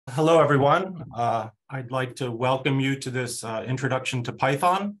Hello, everyone. I'd like to welcome you to this introduction to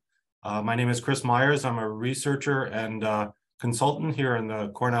Python. My name is Chris Myers. I'm a researcher and consultant here in the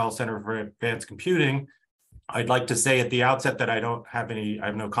Cornell Center for Advanced Computing. I'd like to say at the outset that I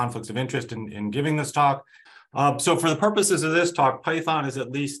have no conflicts of interest in giving this talk. So for the purposes of this talk, Python is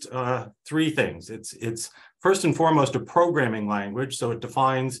at least three things. It's first and foremost a programming language, so it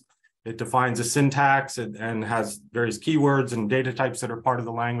defines a syntax and has various keywords and data types that are part of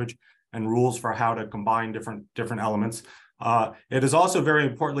the language and rules for how to combine different elements. It is also very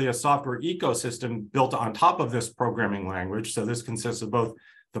importantly a software ecosystem built on top of this programming language. So this consists of both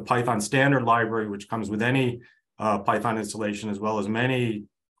the Python standard library, which comes with any Python installation, as well as many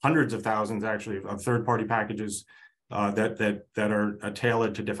hundreds of thousands actually of third-party packages that are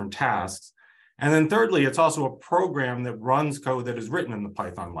tailored to different tasks. And then thirdly, it's also a program that runs code that is written in the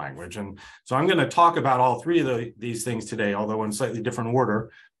Python language. And so I'm going to talk about all three of these things today, although in slightly different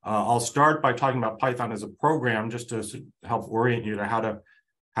order. I'll start by talking about Python as a program, just to help orient you to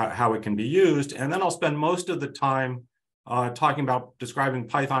how it can be used. And then I'll spend most of the time talking about describing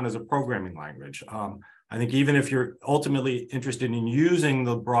Python as a programming language. I think even if you're ultimately interested in using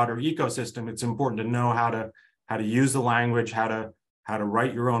the broader ecosystem, it's important to know how to use the language, how to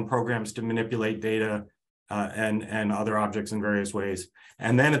write your own programs to manipulate data and other objects in various ways.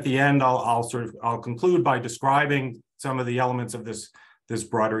 And then at the end, I'll conclude by describing some of the elements of this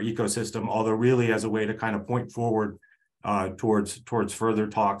broader ecosystem, although really as a way to kind of point forward towards further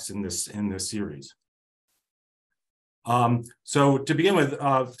talks in this series. So to begin with,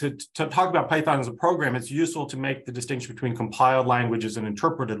 to talk about Python as a program, it's useful to make the distinction between compiled languages and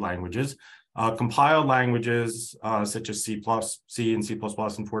interpreted languages. Compiled languages such as C and C++ and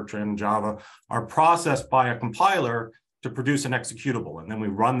Fortran and Java are processed by a compiler to produce an executable. And then we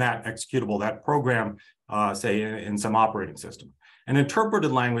run that executable, that program, say in some operating system. An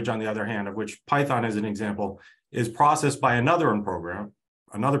interpreted language, on the other hand, of which Python is an example, is processed by another program,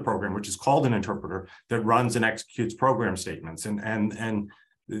 which is called an interpreter, that runs and executes program statements. And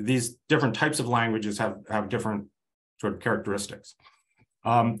these different types of languages have different sort of characteristics.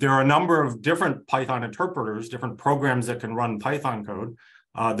 There are a number of different Python interpreters, different programs that can run Python code.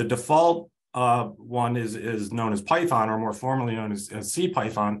 The default one is known as Python, or more formally known as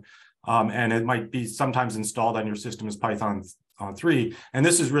CPython, and it might be sometimes installed on your system as Python 3. And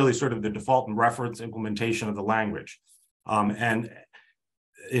this is really sort of the default and reference implementation of the language. And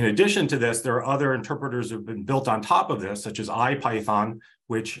in addition to this, there are other interpreters that have been built on top of this, such as IPython,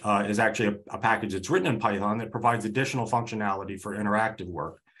 which is actually a package that's written in Python that provides additional functionality for interactive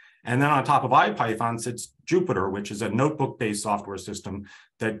work. And then on top of IPython sits Jupyter, which is a notebook-based software system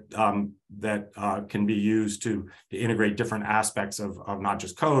that can be used to integrate different aspects of not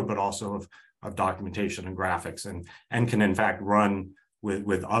just code, but also of documentation and graphics, and can in fact run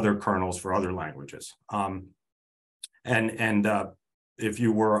with other kernels for other languages. If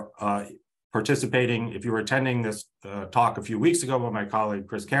you were attending this talk a few weeks ago with my colleague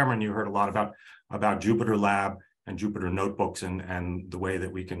Chris Cameron, you heard a lot about Jupyter Lab and Jupyter Notebooks and the way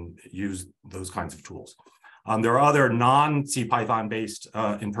that we can use those kinds of tools. There are other non-CPython based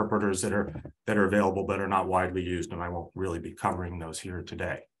interpreters that are available but are not widely used, and I won't really be covering those here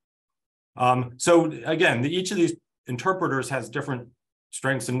today. So again, each of these interpreters has different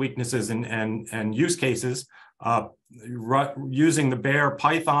strengths and weaknesses and use cases. Using the bare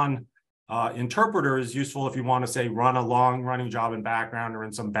Python interpreter is useful if you want to, say, run a long-running job in background or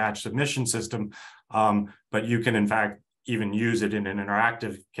in some batch submission system, but you can, in fact, even use it in an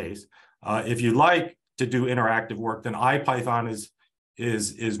interactive case. If you like to do interactive work, then IPython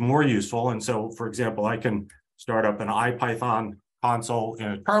is more useful. And so, for example, I can start up an IPython console in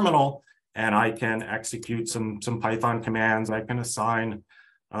a terminal, and I can execute some Python commands. I can assign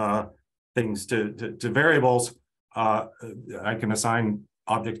things to variables. I can assign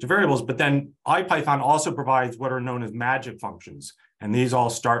objects to variables, but then IPython also provides what are known as magic functions. And these all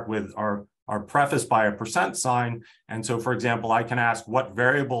start with are prefaced by a %sign. And so, for example, I can ask what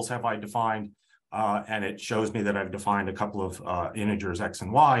variables have I defined, and it shows me that I've defined a couple of integers, X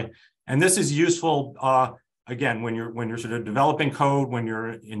and Y. And this is useful, again, when you're sort of developing code, when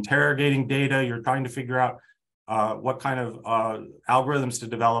you're interrogating data, you're trying to figure out what kind of algorithms to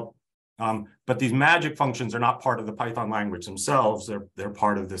develop. But these magic functions are not part of the Python language themselves. They're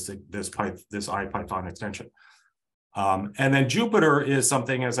part of this IPython extension. And then Jupyter is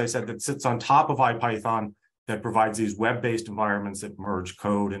something, as I said, that sits on top of IPython that provides these web-based environments that merge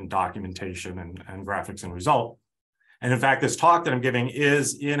code and documentation and graphics and result. And in fact, this talk that I'm giving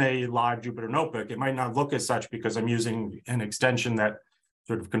is in a live Jupyter notebook. It might not look as such because I'm using an extension that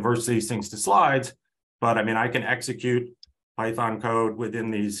sort of converts these things to slides, but I mean, I can execute Python code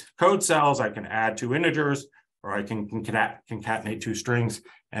within these code cells. I can add 2 integers, or I can concatenate 2 strings.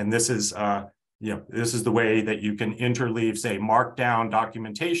 And this is, this is the way that you can interleave, say, markdown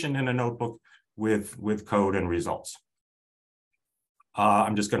documentation in a notebook with code and results.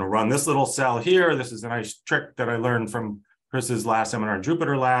 I'm just going to run this little cell here. This is a nice trick that I learned from Chris's last seminar in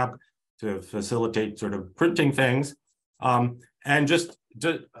Jupyter Lab to facilitate sort of printing things. And just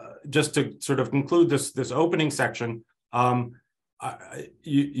to sort of conclude this opening section,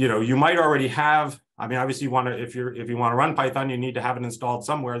 you might already have. I mean, obviously, you want to if you want to run Python, you need to have it installed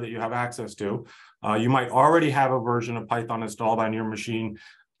somewhere that you have access to. You might already have a version of Python installed on your machine,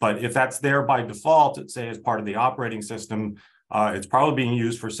 but if that's there by default, say as part of the operating system, it's probably being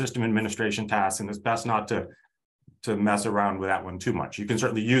used for system administration tasks, and it's best not to mess around with that one too much. You can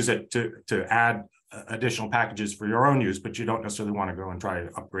certainly use it to add additional packages for your own use, but you don't necessarily want to go and try to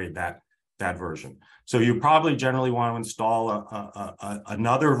upgrade that version. So you probably generally want to install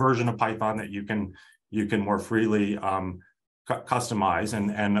another version of Python that you can more freely customize,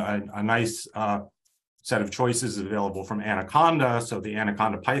 and a nice set of choices is available from Anaconda. So the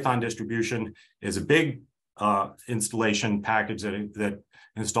Anaconda Python distribution is a big installation package that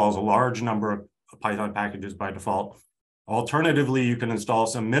installs a large number of Python packages by default. Alternatively, you can install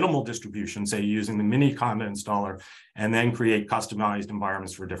some minimal distribution, say using the Miniconda installer, and then create customized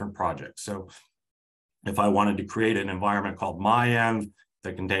environments for different projects. So if I wanted to create an environment called myenv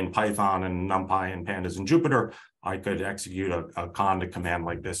that contained Python and NumPy and Pandas and Jupyter, I could execute a conda command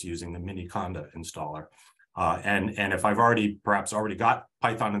like this using the Miniconda installer. And if I've perhaps already got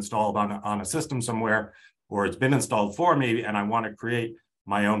Python installed on a system somewhere, or it's been installed for me, and I want to create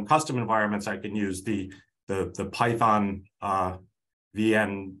my own custom environments, I can use the Python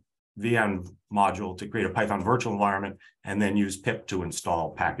VN module to create a Python virtual environment, and then use pip to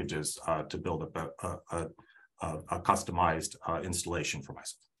install packages to build up a customized installation for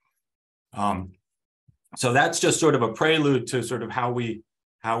myself. So that's just sort of a prelude to sort of how we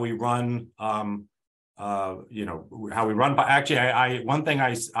run. How we run. Actually, one thing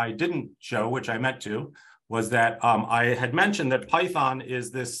I didn't show, which I meant to, was that I had mentioned that Python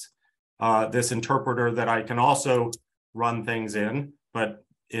is this interpreter that I can also run things in, but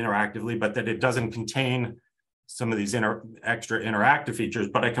interactively, but that it doesn't contain some of these extra interactive features.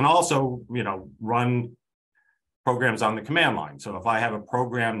 But I can also, run programs on the command line. So if I have a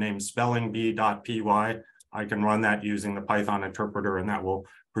program named spellingbee.py, I can run that using the Python interpreter, and that will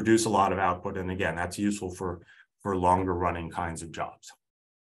produce a lot of output. And again, that's useful for longer running kinds of jobs.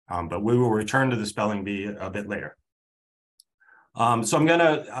 But we will return to the spelling bee a bit later. So I'm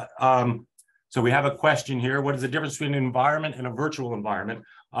gonna, so we have a question here. What is the difference between an environment and a virtual environment?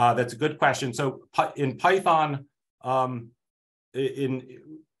 That's a good question. So in Python, in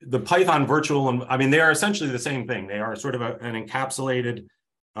the Python virtual, I mean, they are essentially the same thing. They are sort of an encapsulated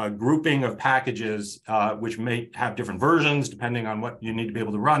grouping of packages, which may have different versions depending on what you need to be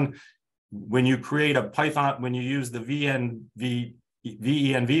able to run. When you create a Python, when you use the VENV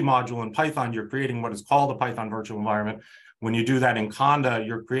module in Python, you're creating what is called a Python virtual environment. When you do that in Conda,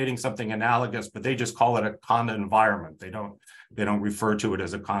 you're creating something analogous, but they just call it a Conda environment. They don't refer to it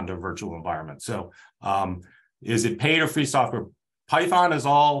as a Conda virtual environment. So is it paid or free software? Python is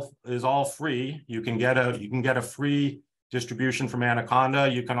all free. You can get a free distribution from Anaconda.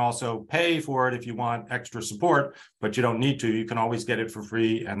 You can also pay for it if you want extra support, but you don't need to. You can always get it for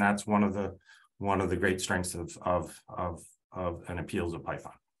free, and that's one of the great strengths of and appeals of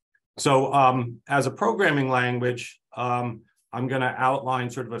Python. So as a programming language, I'm going to outline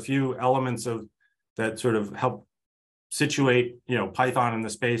sort of a few elements that sort of help situate Python in the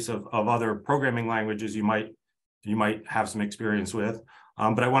space of other programming languages you might have some experience with.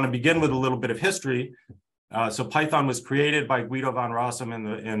 But I want to begin with a little bit of history. So Python was created by Guido van Rossum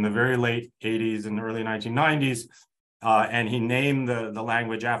in the very late 80s and early 1990s. And he named the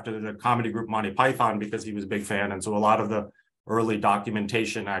language after the comedy group Monty Python because he was a big fan. And so a lot of the early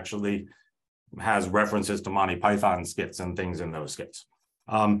documentation actually has references to Monty Python skits and things in those skits.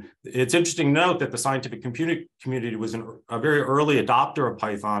 It's interesting to note that the scientific community was a very early adopter of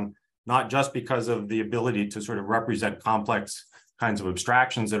Python, not just because of the ability to sort of represent complex kinds of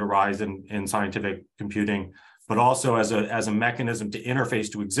abstractions that arise in scientific computing, but also as a mechanism to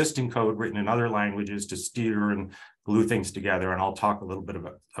interface to existing code written in other languages to steer and glue things together. And I'll talk a little bit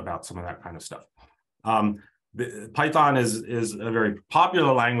about some of that kind of stuff. Python is a very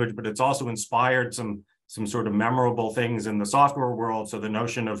popular language, but it's also inspired some sort of memorable things in the software world. So the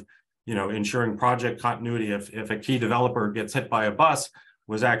notion of ensuring project continuity if a key developer gets hit by a bus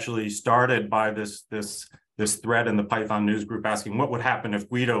was actually started by this thread in the Python news group asking what would happen if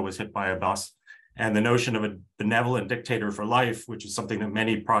Guido was hit by a bus. And the notion of a benevolent dictator for life, which is something that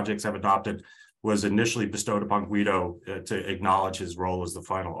many projects have adopted, was initially bestowed upon Guido to acknowledge his role as the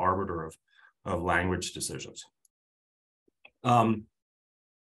final arbiter of language decisions. So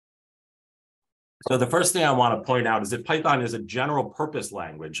the first thing I want to point out is that Python is a general purpose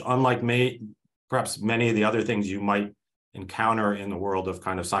language, unlike perhaps many of the other things you might encounter in the world of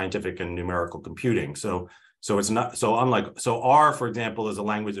kind of scientific and numerical computing. So R, for example, is a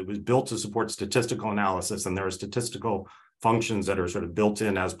language that was built to support statistical analysis, and there are statistical functions that are sort of built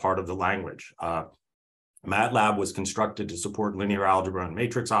in as part of the language. MATLAB was constructed to support linear algebra and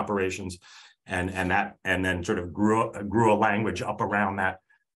matrix operations, and then sort of grew a language up around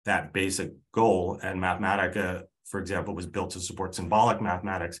that basic goal. And Mathematica, for example, was built to support symbolic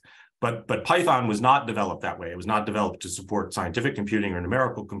mathematics. But Python was not developed that way. It was not developed to support scientific computing or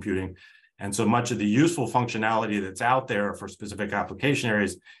numerical computing. And so much of the useful functionality that's out there for specific application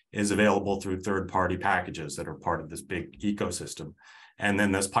areas is available through third-party packages that are part of this big ecosystem. And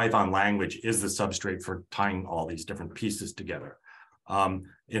then this Python language is the substrate for tying all these different pieces together.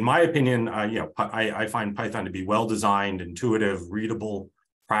 In my opinion, I find Python to be well-designed, intuitive, readable,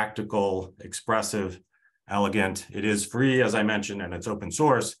 practical, expressive, elegant. It is free, as I mentioned, and it's open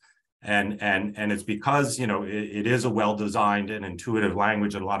source. And it's because, it is a well-designed and intuitive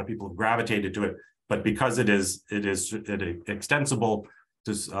language that a lot of people have gravitated to it, but because it is extensible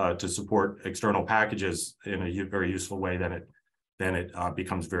to support external packages in a very useful way, then it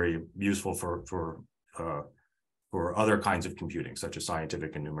becomes very useful for other kinds of computing, such as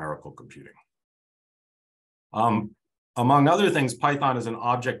scientific and numerical computing. Among other things, Python is an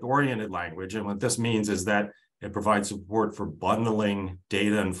object-oriented language, and what this means is that it provides support for bundling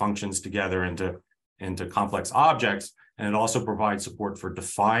data and functions together into complex objects, and it also provides support for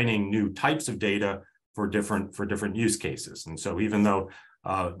defining new types of data for different use cases. And so even though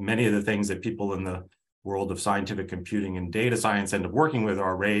many of the things that people in the world of scientific computing and data science end up working with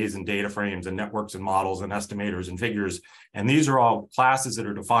are arrays and data frames and networks and models and estimators and figures, and these are all classes that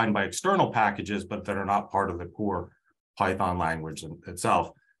are defined by external packages, but that are not part of the core Python language itself.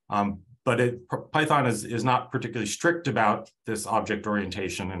 But Python is not particularly strict about this object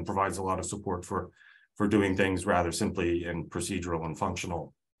orientation and provides a lot of support for doing things rather simply in procedural and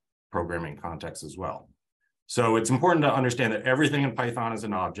functional programming contexts as well. So it's important to understand that everything in Python is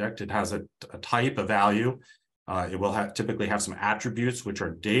an object. It has a type, a value. It will typically have some attributes, which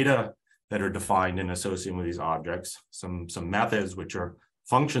are data that are defined and associated with these objects, some methods, which are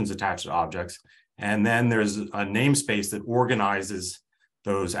functions attached to objects. And then there's a namespace that organizes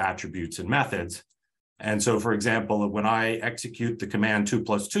those attributes and methods. And so, for example, when I execute the command 2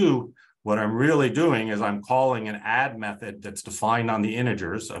 + 2, what I'm really doing is I'm calling an add method that's defined on the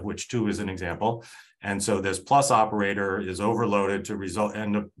integers, of which 2 is an example. And so this plus operator is overloaded to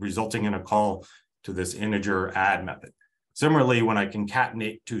end up resulting in a call to this integer add method. Similarly, when I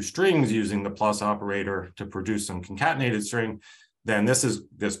concatenate two strings using the plus operator to produce some concatenated string, then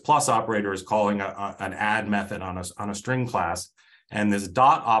this plus operator is calling an add method on a string class. And this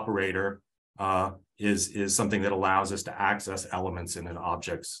dot operator is something that allows us to access elements in an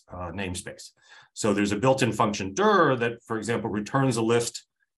object's namespace. So there's a built-in function dir that, for example, returns a list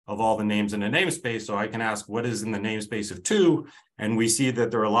of all the names in a namespace. So I can ask what is in the namespace of 2, and we see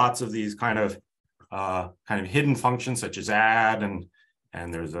that there are lots of these kind of hidden functions such as add, and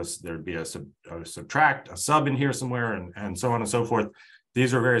there'd be a subtract, a sub in here somewhere, and so on and so forth.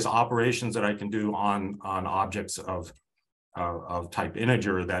 These are various operations that I can do on objects of type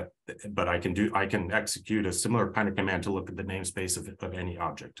integer but I can execute a similar kind of command to look at the namespace of any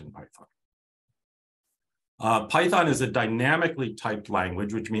object in Python. Python is a dynamically typed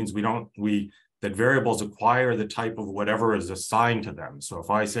language, which means that variables acquire the type of whatever is assigned to them. So if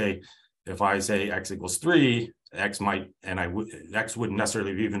I say x = 3, x wouldn't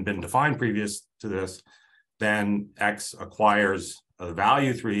necessarily have even been defined previous to this, then x acquires a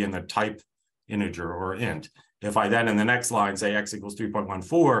value 3 in the type integer or int. If I then in the next line say x =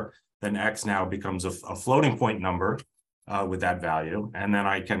 3.14, then x now becomes a floating point number with that value. And then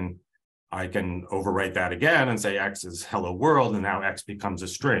I can overwrite that again and say x is hello world, and now x becomes a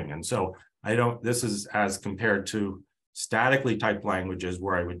string. And so this is as compared to statically typed languages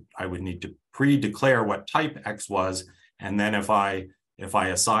where I would need to pre-declare what type x was, and then if I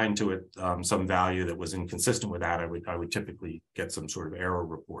assign to it some value that was inconsistent with that, I would typically get some sort of error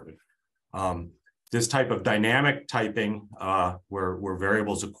reported. This type of dynamic typing, where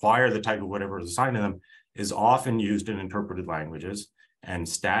variables acquire the type of whatever is assigned to them, is often used in interpreted languages, and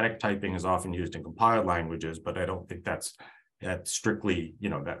static typing is often used in compiled languages. But I don't think that's strictly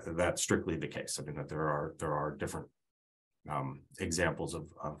the case. I mean that there are different examples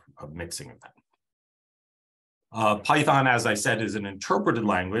of mixing of that. Python, as I said, is an interpreted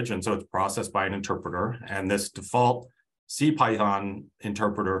language, and so it's processed by an interpreter. And this default CPython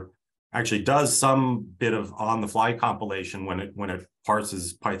interpreter actually does some bit of on-the-fly compilation when it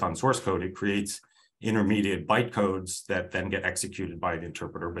parses Python source code. It creates intermediate bytecodes that then get executed by the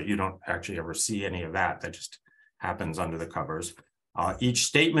interpreter, but you don't actually ever see any of that. That just happens under the covers. Each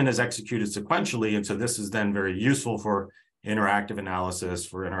statement is executed sequentially, and so this is then very useful for interactive analysis,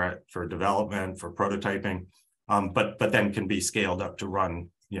 for development, for prototyping, but then can be scaled up to run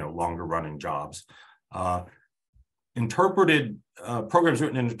longer running jobs. Programs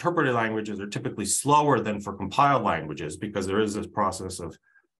written in interpreted languages are typically slower than for compiled languages because there is this process of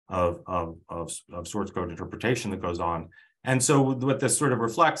source code interpretation that goes on. And so what this sort of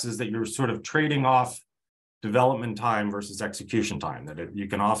reflects is that you're sort of trading off development time versus execution time, that you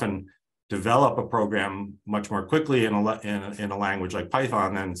can often develop a program much more quickly in a language like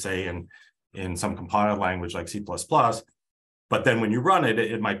Python than say in some compiled language like C++. But then when you run it,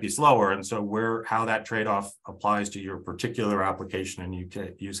 it might be slower. And so how that trade-off applies to your particular application and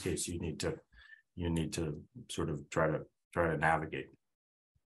use case, you need to sort of try to navigate.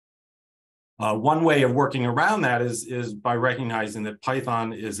 One way of working around that is by recognizing that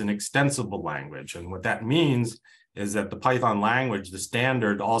Python is an extensible language. And what that means is that the Python language, the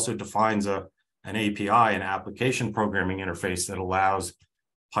standard, also defines an API, an application programming interface that allows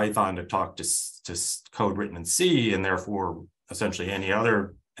Python to talk to code written in C and therefore essentially any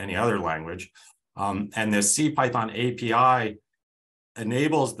other language. And this CPython API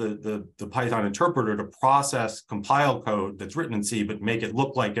enables the Python interpreter to process compiled code that's written in C, but make it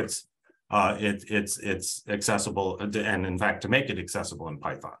look like it's accessible, and in fact, to make it accessible in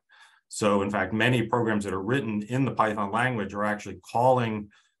Python. So in fact, many programs that are written in the Python language are actually calling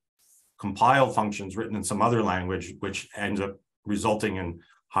compiled functions written in some other language, which ends up resulting in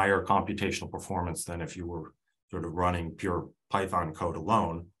higher computational performance than if you were sort of running pure Python code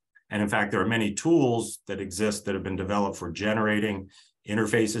alone. And in fact, there are many tools that exist that have been developed for generating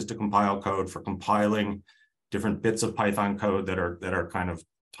interfaces to compile code, for compiling different bits of Python code that are kind of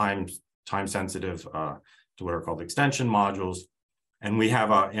time sensitive to what are called extension modules. And we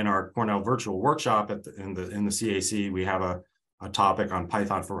have in our Cornell virtual workshop in the CAC, we have a topic on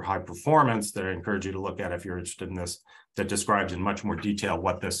Python for high performance that I encourage you to look at if you're interested in this, that describes in much more detail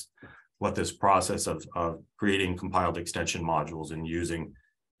what this process of creating compiled extension modules and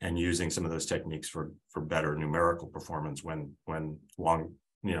using some of those techniques for better numerical performance when long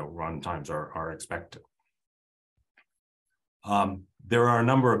run times are expected. There are a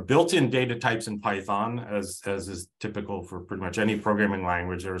number of built-in data types in Python, as is typical for pretty much any programming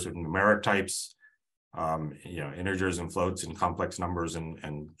language. There are certain numeric types, integers and floats and complex numbers and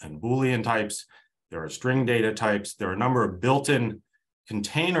Boolean types. There are string data types. There are a number of built-in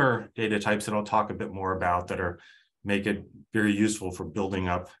container data types that I'll talk a bit more about that make it very useful for building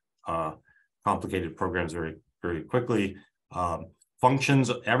up complicated programs very, very quickly. Functions,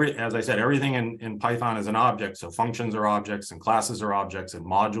 as I said, everything in Python is an object. So functions are objects and classes are objects, and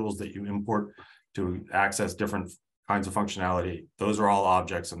modules that you import to access different kinds of functionality, those are all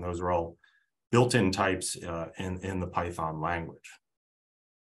objects, and those are all built-in types in the Python language.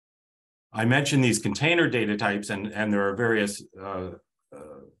 I mentioned these container data types, and there are various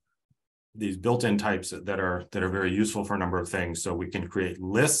these built-in types that are very useful for a number of things. So we can create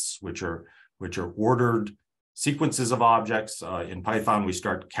lists, which are ordered sequences of objects. In Python, we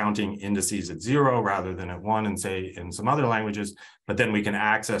start counting indices at 0 rather than at 1, and say in some other languages. But then we can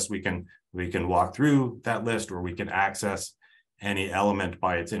access, we can walk through that list, or we can access any element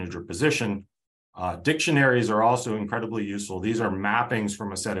by its integer position. Dictionaries are also incredibly useful. These are mappings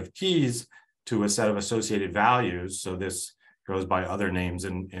from a set of keys to a set of associated values. So this goes by other names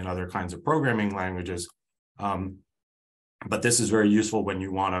in other kinds of programming languages. But this is very useful when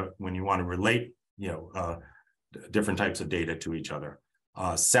you want to relate different types of data to each other.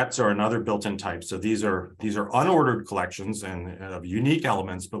 Sets are another built-in type. So these are unordered collections and of unique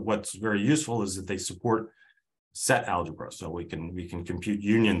elements, but what's very useful is that they support set algebra. So we can compute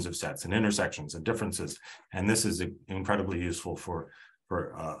unions of sets and intersections and differences. And this is incredibly useful for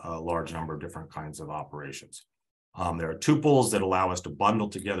a large number of different kinds of operations. There are tuples that allow us to bundle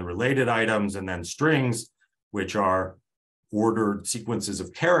together related items, and then strings, which are ordered sequences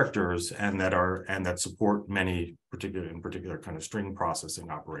of characters and that support many particular kind of string processing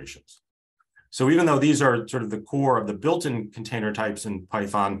operations. So even though these are sort of the core of the built-in container types in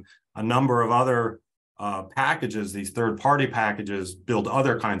Python, a number of other packages, these third-party packages, build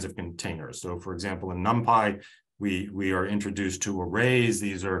other kinds of containers. So for example, in NumPy, we are introduced to arrays.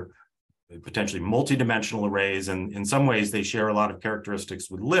 These are potentially multi-dimensional arrays, and in some ways they share a lot of characteristics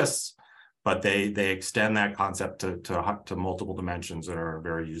with lists, but they extend that concept to multiple dimensions that are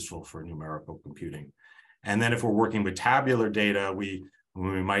very useful for numerical computing. And then if we're working with tabular data, we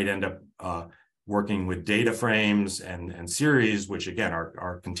might end up working with data frames and series, which again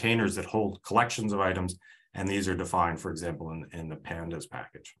are containers that hold collections of items, and these are defined, for example, in the pandas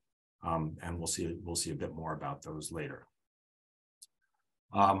package. And we'll see a bit more about those later.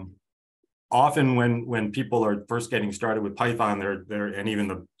 Often when people are first getting started with Python, and even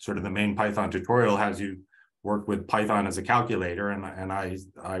the main Python tutorial has you work with Python as a calculator, and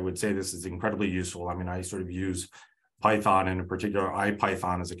I would say this is incredibly useful. I mean, I sort of use Python, and in particular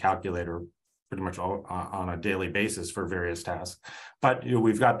IPython, as a calculator pretty much on a daily basis for various tasks. But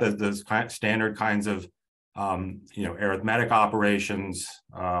we've got the standard kinds of arithmetic operations,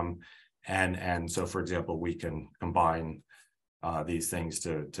 and so, for example, we can combine these things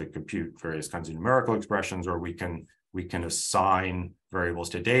to compute various kinds of numerical expressions, or we can assign variables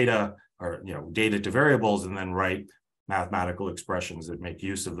to data, or data to variables, and then write mathematical expressions that make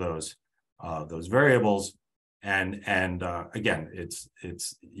use of those variables. And again,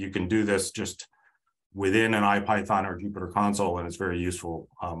 you can do this just within an IPython or Jupyter console, and it's very useful,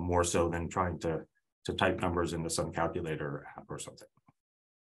 more so than trying to type numbers into some calculator app or something.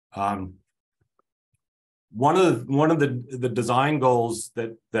 One of the design goals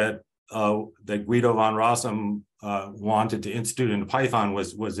that Guido van Rossum wanted to institute into Python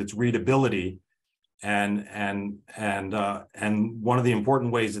was its readability, and one of the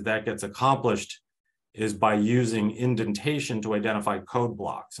important ways that gets accomplished is by using indentation to identify code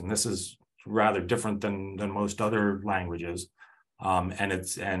blocks, and this is rather different than most other languages,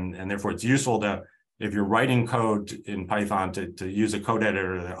 and therefore it's useful to, if you're writing code in Python, to use a code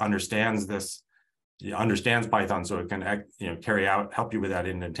editor that understands this. It understands Python, so it can help you with that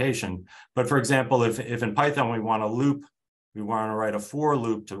indentation. But for example, if in Python we want to write a for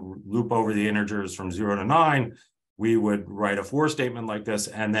loop to loop over the integers from 0 to 9, we would write a for statement like this,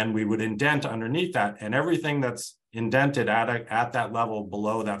 and then we would indent underneath that, and everything that's indented at that level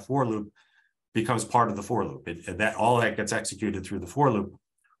below that for loop becomes part of the for loop. All that gets executed through the for loop.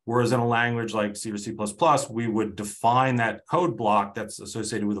 Whereas in a language like C or C++, we would define that code block that's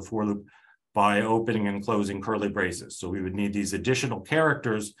associated with a for loop by opening and closing curly braces. So we would need these additional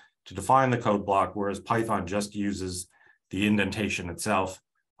characters to define the code block, whereas Python just uses the indentation itself.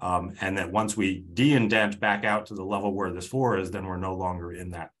 And that once we de-indent back out to the level where this for is, then we're no longer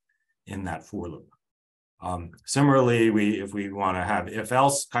in that for loop. Similarly, if we want to have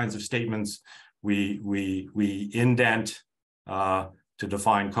if-else kinds of statements, we indent to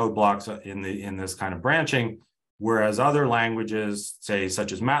define code blocks in this kind of branching. Whereas other languages, say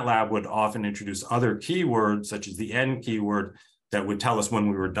such as MATLAB, would often introduce other keywords, such as the end keyword, that would tell us when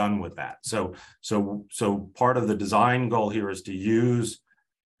we were done with that. So part of the design goal here is to use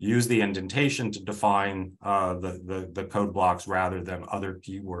the indentation to define the code blocks rather than other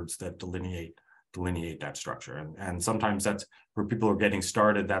keywords that delineate that structure. And sometimes that's where people are getting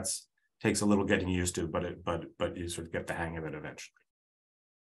started. Takes a little getting used to, but you sort of get the hang of it eventually.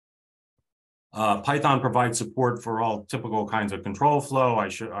 Python provides support for all typical kinds of control flow.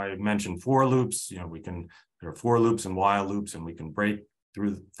 I mentioned for loops. There are for loops and while loops, and we can break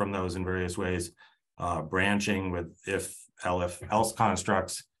through from those in various ways. Branching with if, else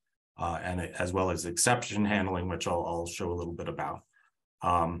constructs, and as well as exception handling, which I'll show a little bit about.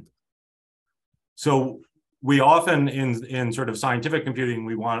 So we often in sort of scientific computing,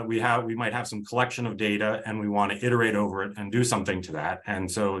 we might have some collection of data, and we want to iterate over it and do something to that. And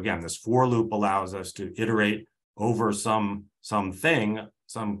so again, this for loop allows us to iterate over some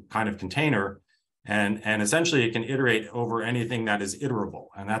kind of container, and essentially it can iterate over anything that is iterable.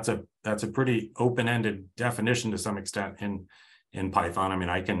 And that's a pretty open-ended definition to some extent in Python. I mean,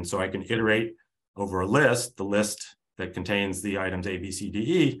 I can iterate over a list, the list that contains the items A, B, C, D,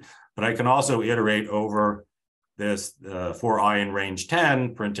 E, but I can also iterate over this for I in range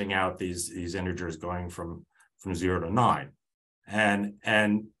 10, printing out these integers going from 0 to 9. And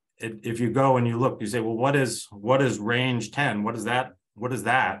if you go and you look, you say, well, what is range 10? What is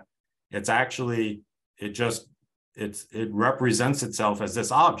that? It's actually, it represents itself as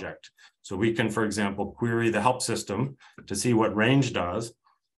this object. So we can, for example, query the help system to see what range does.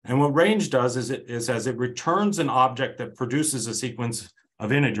 And what range does is it returns an object that produces a sequence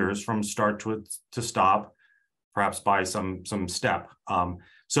of integers from start to stop, perhaps by some step.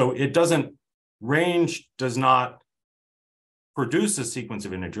 So range does not produce a sequence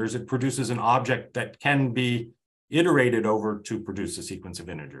of integers. It produces an object that can be iterated over to produce a sequence of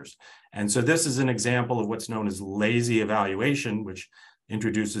integers. And so this is an example of what's known as lazy evaluation, which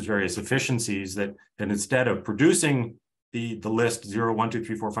introduces various efficiencies that instead of producing the list 0, 1, 2,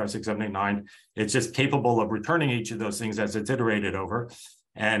 3, 4, 5, 6, 7, 8, 9. It's just capable of returning each of those things as it's iterated over.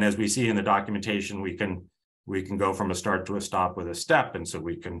 And as we see in the documentation, we can go from a start to a stop with a step. And so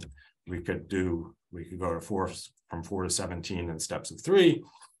we could go to from 4 to 17 in steps of 3.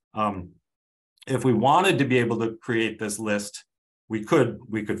 If we wanted to be able to create this list, we could,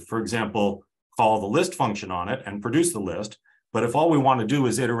 for example, call the list function on it and produce the list. But if all we want to do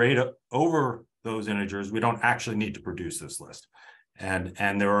is iterate over those integers, we don't actually need to produce this list.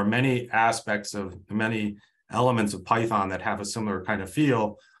 And there are many elements of Python that have a similar kind of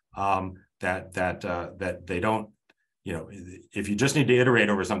feel, that they don't, if you just need to iterate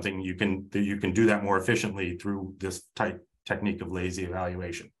over something, you can do that more efficiently through this technique of lazy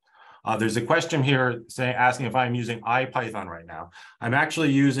evaluation. There's a question here asking if I'm using IPython right now. I'm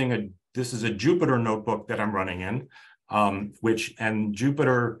actually using this is a Jupyter notebook that I'm running in, and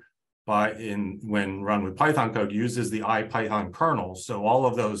Jupyter when run with Python code uses the IPython kernel. So all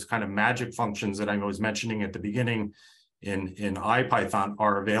of those kind of magic functions that I was mentioning at the beginning in IPython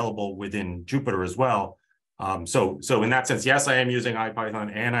are available within Jupyter as well. So in that sense, yes, I am using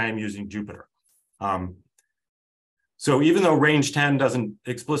IPython and I am using Jupyter. So even though range 10 doesn't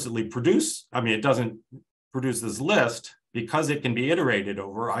explicitly produce, it doesn't produce this list, because it can be iterated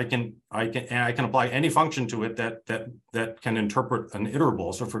over, I can apply any function to it that can interpret an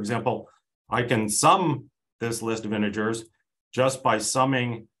iterable. So for example, I can sum this list of integers just by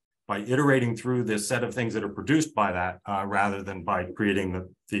iterating through this set of things that are produced by that, rather than by creating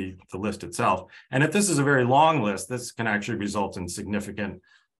the list itself. And if this is a very long list, this can actually result in significant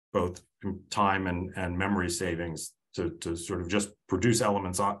both time and memory savings to sort of just produce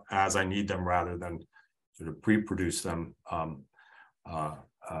elements as I need them rather than sort of pre-produce them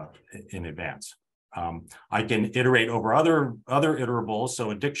in advance. I can iterate over other iterables.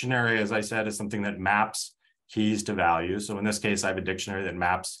 So a dictionary, as I said, is something that maps keys to values. So in this case, I have a dictionary that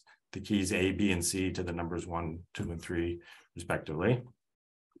maps the keys A, B, and C to the numbers 1, 2, and 3, respectively.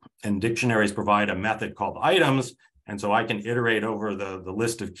 And dictionaries provide a method called items. And so I can iterate over the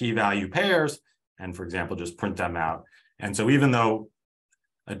list of key value pairs and, for example, just print them out. And so even though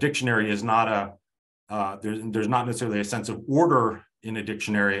a dictionary is not there's not necessarily a sense of order in a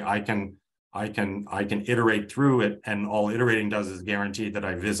dictionary, I can iterate through it, and all iterating does is guarantee that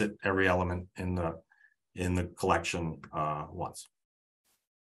I visit every element in the collection once.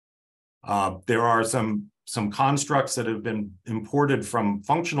 There are some constructs that have been imported from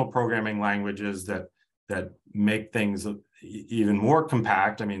functional programming languages that make things even more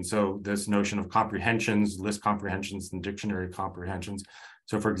compact. So this notion of comprehensions, list comprehensions, and dictionary comprehensions.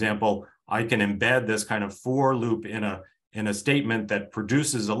 So for example, I can embed this kind of for loop in a statement that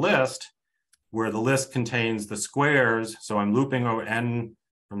produces a list where the list contains the squares. So I'm looping over n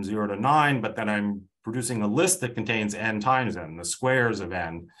from 0 to 9, but then I'm producing a list that contains n times n, the squares of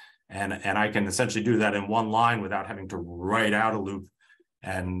n. And I can essentially do that in one line without having to write out a loop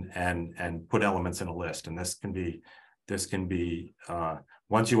and put elements in a list. And this can be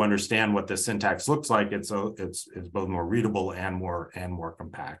once you understand what this syntax looks like, it's both more readable and more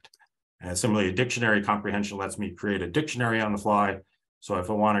compact. And similarly, a dictionary comprehension lets me create a dictionary on the fly. So if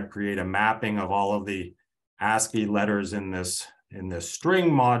I want to create a mapping of all of the ASCII letters in this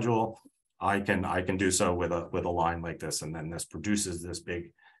string module, I can do so with a line like this, and then this produces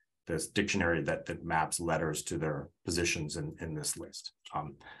this dictionary that maps letters to their positions in this list.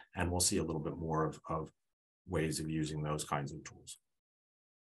 And we'll see a little bit more of ways of using those kinds of tools.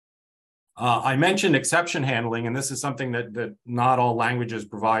 I mentioned exception handling, and this is something that not all languages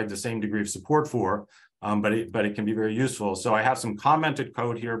provide the same degree of support for, but it can be very useful. So I have some commented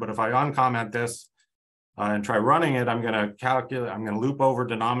code here, but if I uncomment this and try running it, I'm going to loop over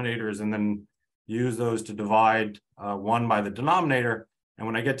denominators and then use those to divide 1 by the denominator. And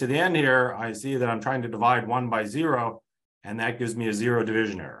when I get to the end here, I see that I'm trying to divide 1 by 0, and that gives me a 0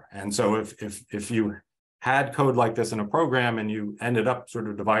 division error. And so if you had code like this in a program and you ended up sort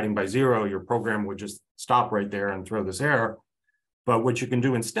of dividing by 0, your program would just stop right there and throw this error. But what you can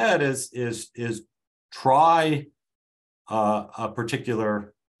do instead is try a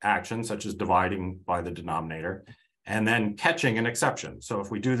particular action, such as dividing by the denominator, and then catching an exception. So if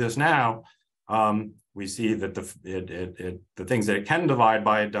we do this now, we see that the things that it can divide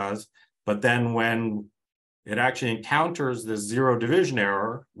by, it does. But then when it actually encounters this 0 division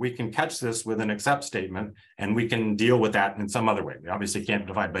error, we can catch this with an except statement, and we can deal with that in some other way. We obviously can't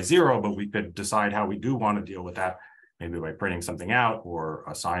divide by 0, but we could decide how we do want to deal with that, maybe by printing something out or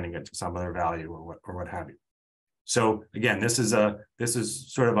assigning it to some other value or what have you. So again, this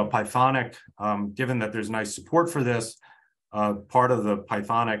is sort of a Pythonic, given that there's nice support for this, part of the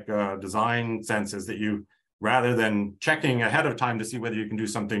Pythonic design sense is that you rather than checking ahead of time to see whether you can do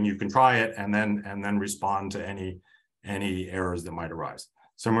something, you can try it and then respond to any errors that might arise.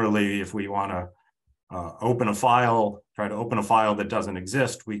 Similarly, if we want to open a file, try to open a file that doesn't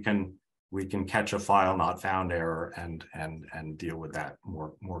exist, we can catch a file not found error and deal with that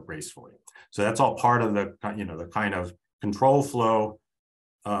more gracefully. So that's all part of the the kind of control flow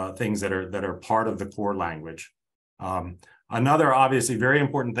things that are part of the core language. Another obviously very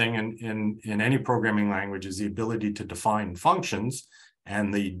important thing in any programming language is the ability to define functions,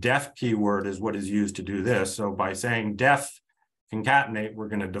 and the def keyword is what is used to do this. So by saying def concatenate, we're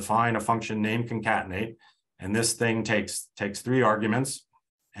going to define a function named concatenate, and this thing takes 3 arguments.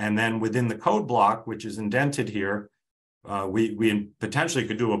 And then within the code block, which is indented here, we potentially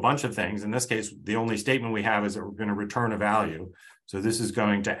could do a bunch of things. In this case, the only statement we have is that we're going to return a value. So this is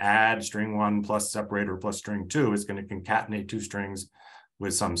going to add string 1 plus separator plus string 2. It's going to concatenate 2 strings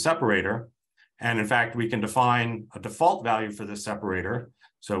with some separator. And in fact, we can define a default value for this separator.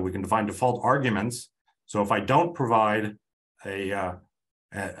 So we can define default arguments. So if I don't provide a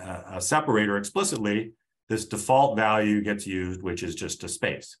separator explicitly, this default value gets used, which is just a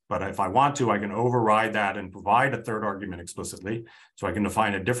space. But if I want to, I can override that and provide a 3rd argument explicitly. So I can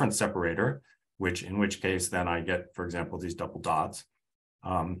define a different separator, in which case then I get, for example, these double dots.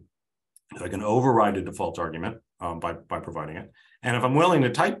 So I can override a default argument by providing it. And if I'm willing to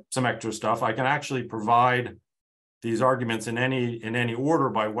type some extra stuff, I can actually provide these arguments in any order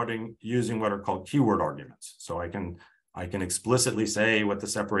by using what are called keyword arguments. So I can explicitly say what the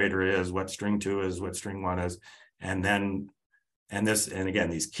separator is, what string 2 is, what string 1 is, and again,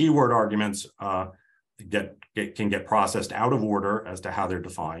 these keyword arguments can get processed out of order as to how they're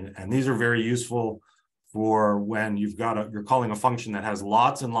defined. And these are very useful for when you're calling a function that has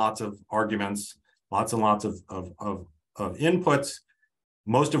lots and lots of arguments, lots and lots of inputs,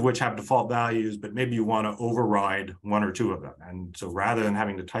 most of which have default values, but maybe you want to override 1 or 2 of them. And so rather than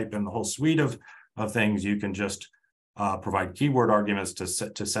having to type in the whole suite of things, you can just provide keyword arguments to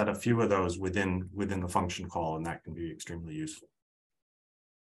set a few of those within the function call, and that can be extremely useful.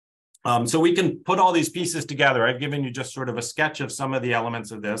 So we can put all these pieces together. I've given you just sort of a sketch of some of the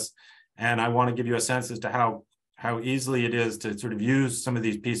elements of this, and I want to give you a sense as to how easily it is to sort of use some of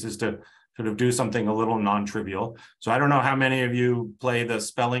these pieces to sort of do something a little non-trivial. So I don't know how many of you play the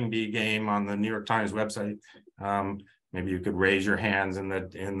spelling bee game on the New York Times website. Maybe you could raise your hands in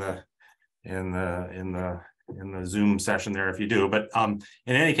the Zoom session there if you do. But in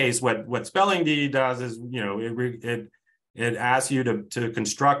any case, what spelling bee does is, it asks you to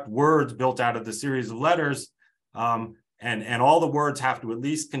construct words built out of the series of letters, and all the words have to at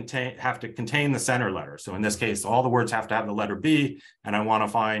least contain the center letter. So in this case, all the words have to have the letter B, and I want to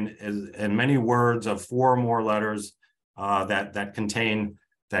find as many words of 4 or more letters that contain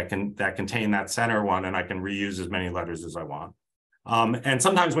that center one, and I can reuse as many letters as I want. And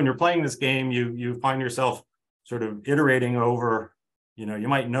sometimes when you're playing this game, you find yourself sort of iterating over. You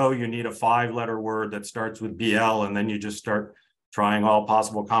might know you need a 5-letter word that starts with BL, and then you just start trying all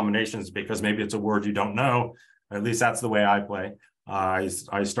possible combinations because maybe it's a word you don't know. At least that's the way I play. I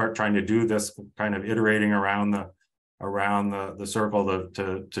start trying to do this kind of iterating around the circle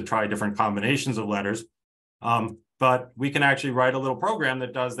to try different combinations of letters. But we can actually write a little program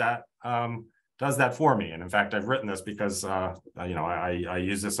that does that for me. And in fact, I've written this because I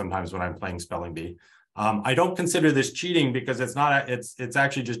use this sometimes when I'm playing spelling bee. I don't consider this cheating because it's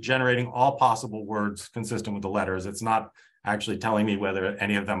actually just generating all possible words consistent with the letters. It's not actually telling me whether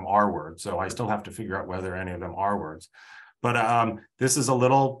any of them are words. So I still have to figure out whether any of them are words. But this is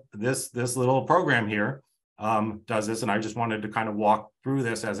this little program here does this, and I just wanted to kind of walk through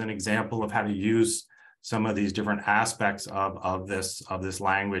this as an example of how to use some of these different aspects of this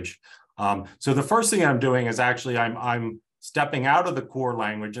language. So the first thing I'm doing is actually I'm stepping out of the core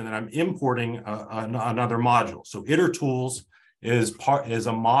language, and then I'm importing another module. So itertools is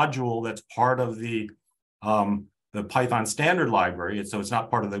a module that's part of the Python standard library. So it's not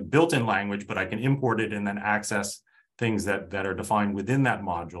part of the built-in language, but I can import it and then access things that are defined within that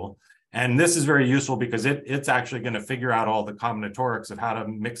module. And this is very useful because it's actually going to figure out all the combinatorics of how to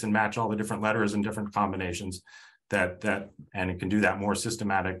mix and match all the different letters and different combinations and it can do that more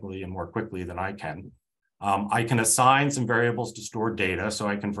systematically and more quickly than I can. I can assign some variables to store data. So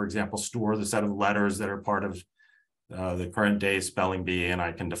I can, for example, store the set of letters that are part of the current day spelling bee, and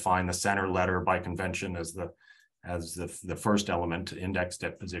I can define the center letter by convention as the first element indexed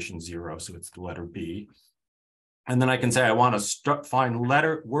at position 0. So it's the letter B. And then I can say I want to find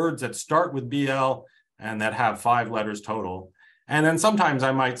words that start with BL and that have 5 letters total. And then sometimes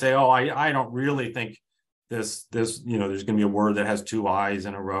I might say, oh, I don't really think there's going to be a word that has 2 I's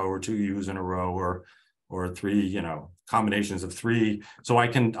in a row or 2 U's in a row, three, combinations of three. So I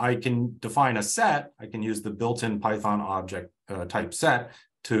can define a set. I can use the built-in Python object type set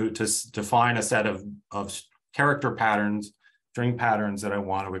to define a set of character patterns, string patterns that I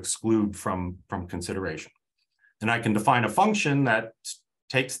want to exclude from consideration. And I can define a function that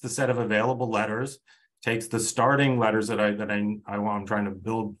takes the set of available letters, takes the starting letters that I'm trying to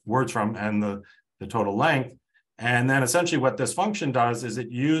build words from, and the total length. And then essentially what this function does is it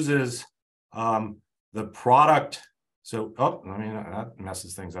uses the product. So, that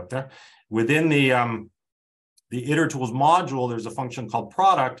messes things up there. Within the itertools module, there's a function called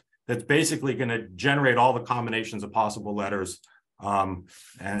product that's basically going to generate all the combinations of possible letters. And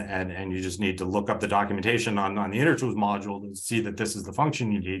you just need to look up the documentation on the itertools module to see that this is the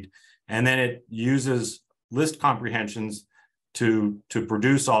function you need. And then it uses list comprehensions to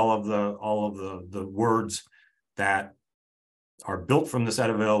produce all of the words that are built from the set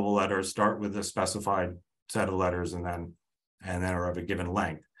of available letters, start with a specified set of letters, and then are of a given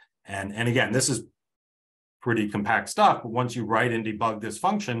length. And again, this is pretty compact stuff, but once you write and debug this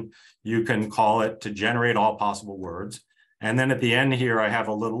function, you can call it to generate all possible words. And then at the end here, I have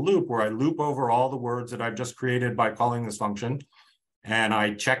a little loop where I loop over all the words that I've just created by calling this function. And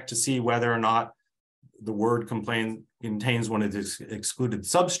I check to see whether or not the word contains one of these excluded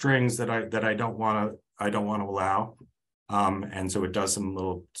substrings that I don't want to allow. And so it does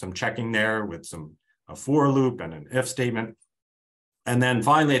some checking there with a for loop and an if statement. And then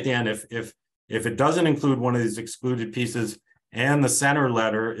finally at the end, if it doesn't include one of these excluded pieces and the center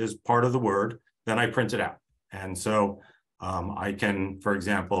letter is part of the word, then I print it out. And so I can, for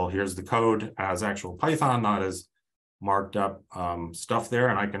example, here's the code as actual Python, not as marked up stuff there,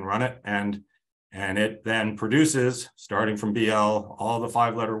 and I can run it, and it then produces, starting from BL, all the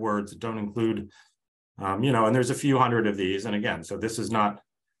 5-letter words that don't include, and there's a few hundred of these. And again, so this is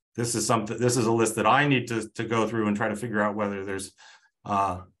a list that I need to go through and try to figure out whether there's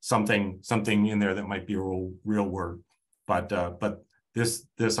something in there that might be a real word. But this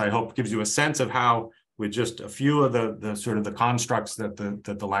I hope gives you a sense of how, with just a few of the sort of the constructs that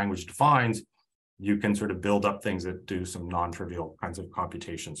the language defines, you can sort of build up things that do some non-trivial kinds of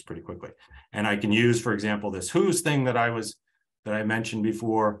computations pretty quickly. And I can use, for example, this whos thing that I mentioned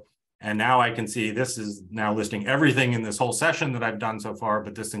before. And now I can see this is now listing everything in this whole session that I've done so far,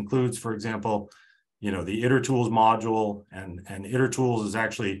 but this includes, for example, the itertools module, and itertools is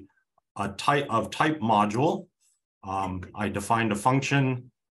actually a type module. I defined a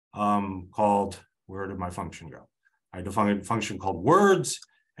function called, where did my function go? I defined a function called words.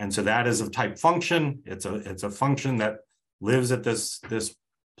 And so that is of type function. It's a function that lives at this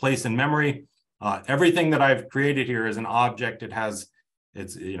place in memory. Everything that I've created here is an object.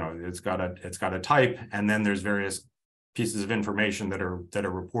 It's got a type, and then there's various pieces of information that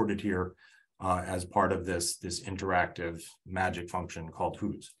are reported here as part of this interactive magic function called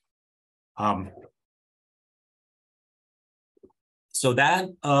whos. So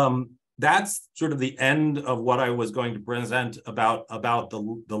that's sort of the end of what I was going to present about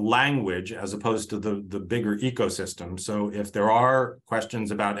the language as opposed to the bigger ecosystem. So if there are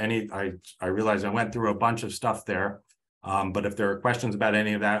questions about any, I realize I went through a bunch of stuff there, but if there are questions about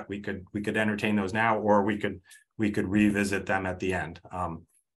any of that, we could entertain those now, or we could revisit them at the end,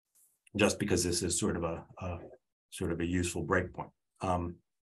 just because this is sort of a useful breakpoint.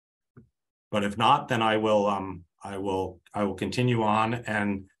 But if not, then I will continue on.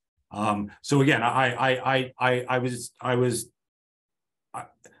 And so again,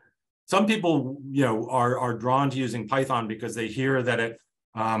 some people, are drawn to using Python because they hear that it,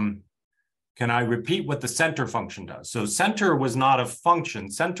 can I repeat what the center function does? So center was not a function.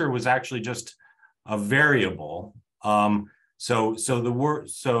 Center was actually just a variable. So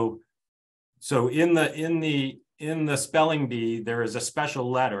in the spelling bee, there is a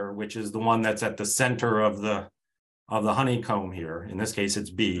special letter, which is the one that's at the center of the honeycomb here. In this case,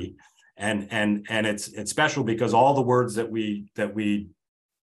 it's B, and it's special because all the words that we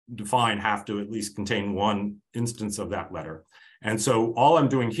define have to at least contain one instance of that letter. And so all I'm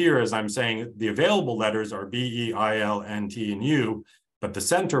doing here is I'm saying the available letters are B, E, I, L, N, T, and U, but the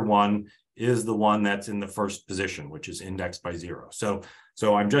center one is the one that's in the first position, which is indexed by 0. So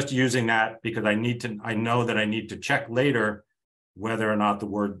I'm just using that because I know that I need to check later whether or not the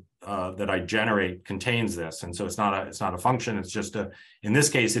word that I generate contains this. And so it's not a function. It's just in this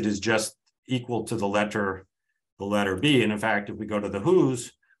case, it is just equal to the letter B. And in fact, if we go to the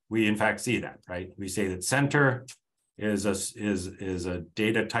whos, we in fact see that, right? We say that center is a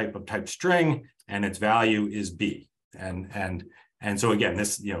data type of type string, and its value is B. And so again,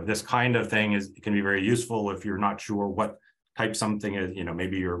 this kind of thing can be very useful if you're not sure what type something is.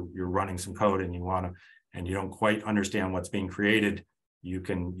 Maybe you're running some code and you want to you don't quite understand what's being created, you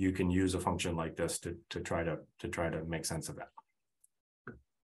can use a function like this to try to make sense of that.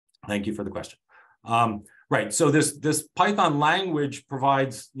 Thank you for the question. Right. So this Python language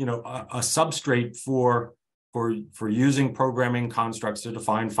provides, a substrate for using programming constructs to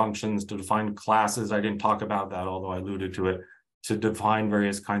define functions, to define classes. I didn't talk about that, although I alluded to it, to define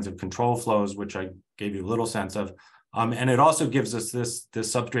various kinds of control flows, which I gave you a little sense of. And it also gives us this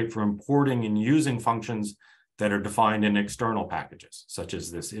substrate for importing and using functions that are defined in external packages, such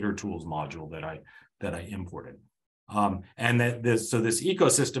as this itertools module that I imported. And this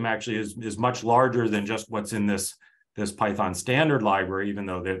ecosystem actually is much larger than just what's in this Python standard library, even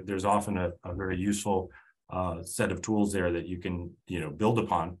though there's often a very useful set of tools there that you can build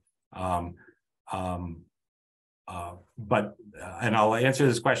upon. And I'll answer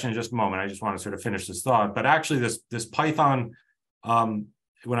this question in just a moment. I just want to sort of finish this thought. But actually, this Python,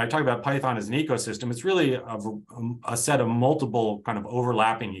 when I talk about Python as an ecosystem, it's really a set of multiple kind of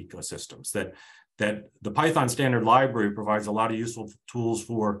overlapping ecosystems that the Python standard library provides a lot of useful tools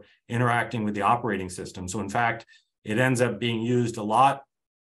for interacting with the operating system. So in fact, it ends up being used a lot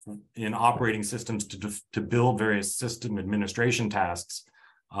in operating systems to build various system administration tasks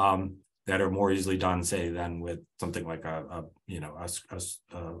that are more easily done, say, than with something like a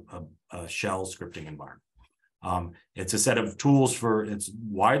shell scripting environment. It's a set of tools it's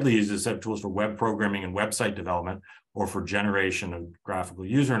widely used as a set of tools for web programming and website development, or for generation of graphical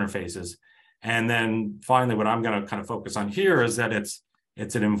user interfaces. And then finally, what I'm going to kind of focus on here is that it's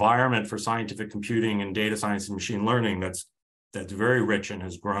an environment for scientific computing and data science and machine learning that's very rich and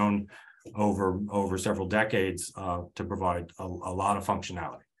has grown over several decades to provide a lot of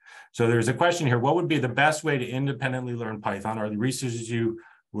functionality. So there's a question here: what would be the best way to independently learn Python? Are the resources you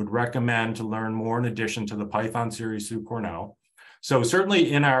would recommend to learn more in addition to the Python series through Cornell? So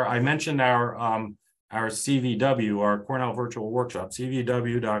certainly I mentioned our CVW, our Cornell Virtual Workshop,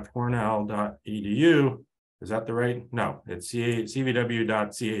 cvw.cornell.edu. Is that the right? No, it's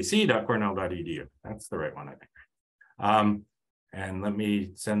cvw.cac.cornell.edu. That's the right one, I think. And let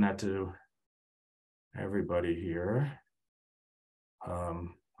me send that to everybody here.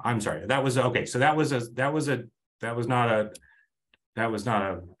 I'm sorry. That was okay. So that was a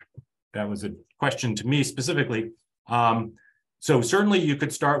question to me specifically. So certainly you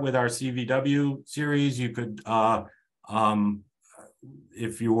could start with our CVW series. You could,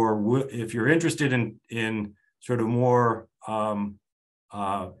 if you're interested in sort of more, well,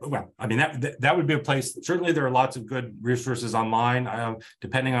 I mean, that would be a place. Certainly there are lots of good resources online.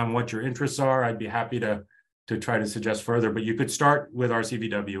 Depending on what your interests are, I'd be happy to try to suggest further, but you could start with our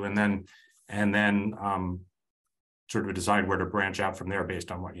CVW and then sort of decide where to branch out from there based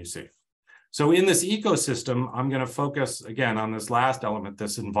on what you see. So in this ecosystem, I'm going to focus again on this last element,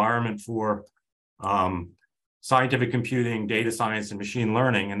 this environment for scientific computing, data science, and machine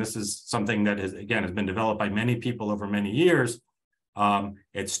learning. And this is something that has been developed by many people over many years.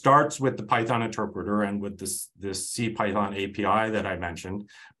 It starts with the Python interpreter and with this CPython API that I mentioned,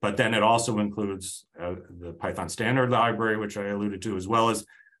 but then it also includes the Python standard library, which I alluded to, as well as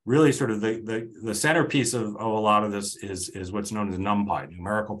really sort of the centerpiece of a lot of this is what's known as NumPy,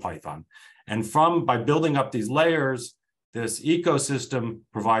 numerical Python. And by building up these layers, this ecosystem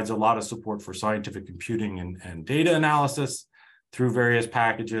provides a lot of support for scientific computing and data analysis through various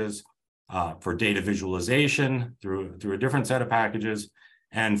packages, for data visualization through a different set of packages,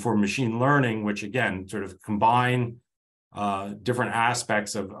 and for machine learning, which again sort of combine different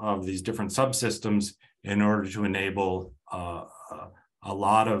aspects of these different subsystems in order to enable a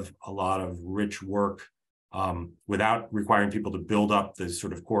lot of rich work without requiring people to build up the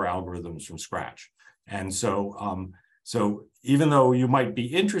sort of core algorithms from scratch. And so even though you might be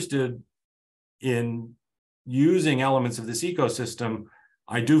interested in using elements of this ecosystem,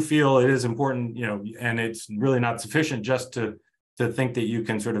 I do feel it is important, and it's really not sufficient just to think that you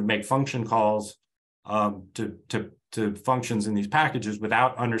can sort of make function calls to functions in these packages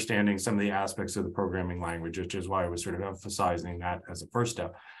without understanding some of the aspects of the programming language, which is why I was sort of emphasizing that as a first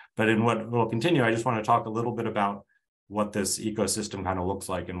step. But in what will continue, I just want to talk a little bit about what this ecosystem kind of looks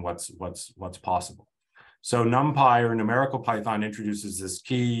like and what's possible. So NumPy, or numerical Python, introduces this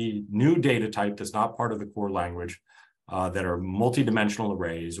key new data type that's not part of the core language, that are multidimensional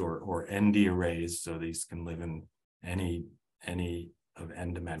arrays or ND arrays. So these can live in any of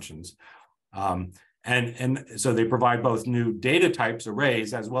n dimensions. And so they provide both new data types,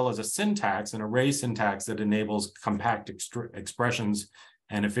 arrays, as well as a syntax, an array syntax that enables compact expressions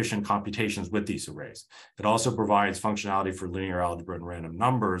and efficient computations with these arrays. It also provides functionality for linear algebra and random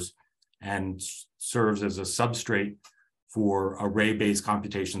numbers, and serves as a substrate for array-based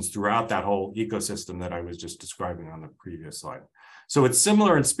computations throughout that whole ecosystem that I was just describing on the previous slide. So it's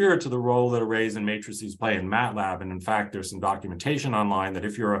similar in spirit to the role that arrays and matrices play in MATLAB. And in fact, there's some documentation online that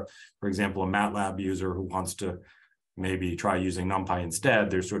if you're, for example, a MATLAB user who wants to maybe try using NumPy instead,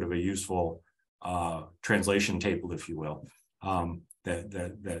 there's sort of a useful translation table, if you will,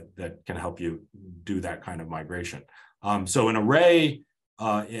 that can help you do that kind of migration. So an array,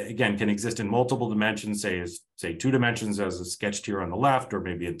 again, can exist in multiple dimensions, say 2 dimensions as sketched here on the left, or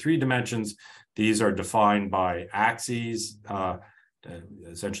maybe in 3 dimensions. These are defined by axes,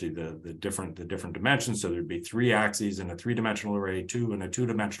 essentially the different dimensions. So there'd be 3 axes in a 3-dimensional array, 2 in a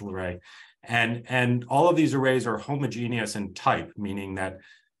 2-dimensional array. And all of these arrays are homogeneous in type, meaning that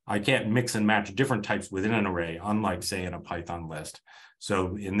I can't mix and match different types within an array, unlike, say, in a Python list.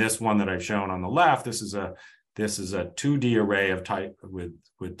 So in this one that I've shown on the left, this is a 2D array of type with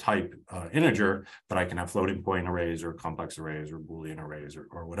type integer, but I can have floating point arrays or complex arrays or Boolean arrays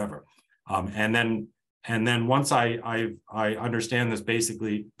or whatever. And then once I understand this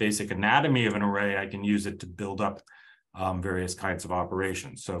basic anatomy of an array, I can use it to build up various kinds of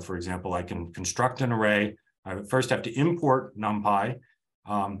operations. So for example, I can construct an array. I first have to import NumPy.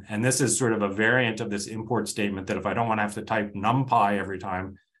 And this is sort of a variant of this import statement that if I don't want to have to type NumPy every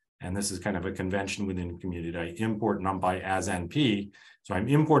time, and this is kind of a convention within the community, I import NumPy as NP. So I'm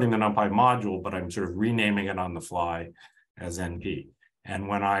importing the NumPy module, but I'm sort of renaming it on the fly as NP.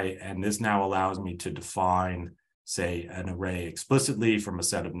 And this now allows me to define, say, an array explicitly from a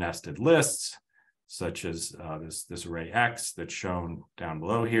set of nested lists, such as this array X that's shown down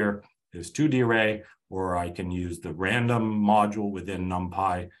below here, this 2D array, or I can use the random module within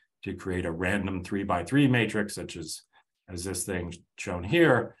NumPy to create a random 3x3 matrix, such as this thing shown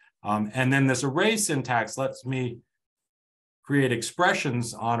here. And then this array syntax lets me create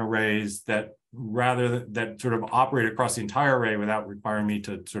expressions on arrays that sort of operate across the entire array without requiring me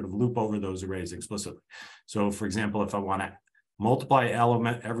to sort of loop over those arrays explicitly. So for example, if I want to multiply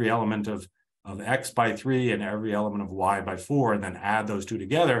every element of X by 3 and every element of Y by 4, and then add those two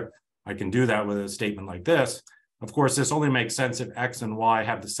together, I can do that with a statement like this. Of course, this only makes sense if X and Y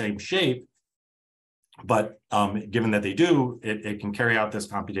have the same shape, but given that they do, it can carry out this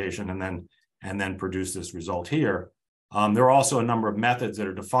computation and then produce this result here. There are also a number of methods that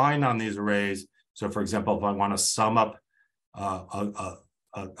are defined on these arrays. So for example, if I want to sum up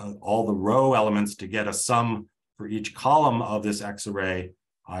all the row elements to get a sum for each column of this X array,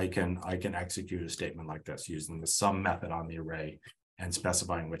 I can execute a statement like this using the sum method on the array and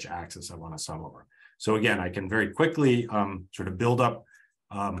specifying which axis I want to sum over. So again, I can very quickly sort of build up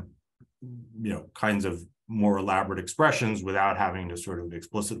kinds of more elaborate expressions without having to sort of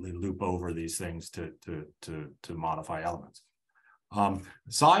explicitly loop over these things to modify elements.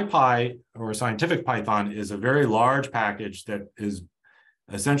 SciPy, or Scientific Python, is a very large package that is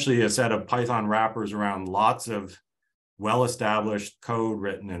essentially a set of Python wrappers around lots of well-established code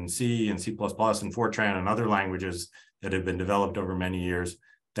written in C and C++ and Fortran and other languages that have been developed over many years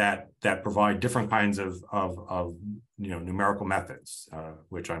that provide different kinds of numerical methods,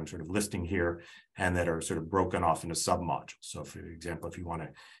 which I'm sort of listing here, and that are sort of broken off into submodules. So for example, if you want to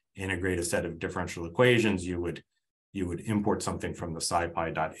integrate a set of differential equations, you would import something from the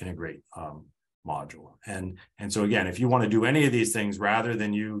scipy.integrate module. And so again, if you want to do any of these things rather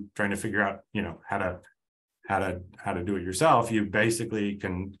than you trying to figure out how to do it yourself, you basically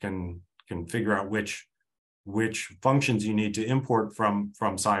can figure out which functions you need to import from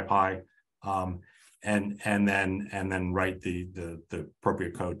SciPy, and then write the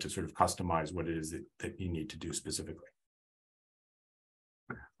appropriate code to sort of customize what it is that you need to do specifically.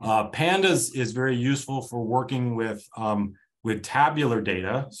 Pandas is very useful for working with tabular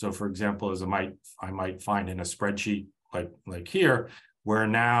data. So for example, as I might find in a spreadsheet like here, where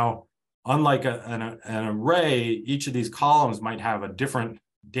now, unlike an array, each of these columns might have a different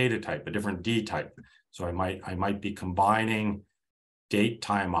data type, a different D type. So I might be combining date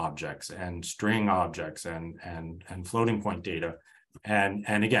time objects and string objects and floating point data. And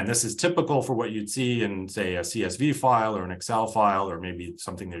again, this is typical for what you'd see in, say, a CSV file or an Excel file, or maybe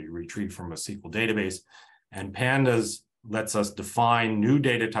something that you retrieve from a SQL database. And Pandas lets us define new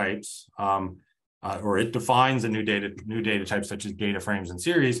data types, or it defines a new data type, such as data frames and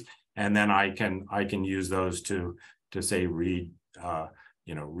series. And then I can use those to say read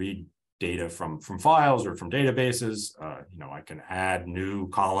data from files or from databases. I can add new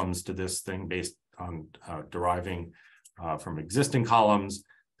columns to this thing based on deriving from existing columns.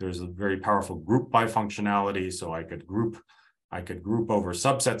 There's a very powerful group by functionality. So I could group over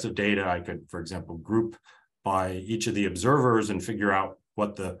subsets of data. I could, for example, group by each of the observers and figure out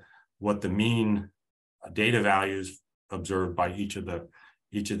what the mean data values observed by each of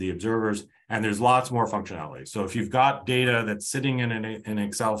the observers. And there's lots more functionality. So if you've got data that's sitting in an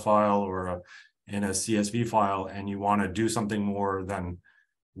Excel file or in a CSV file, and you want to do something more than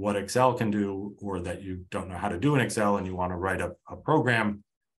what Excel can do, or that you don't know how to do in Excel and you want to write a program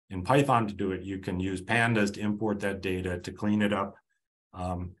in Python to do it, you can use pandas to import that data, to clean it up,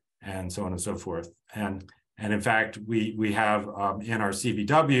 and so on and so forth. And in fact, we have in our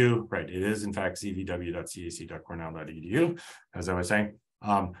CVW, right, it is in fact cvw.cac.cornell.edu, as I was saying.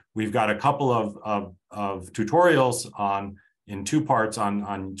 We've got a couple of tutorials in two parts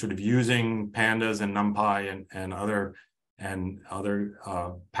on sort of using pandas and NumPy and other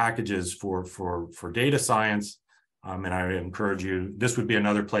packages for data science. And I encourage you, this would be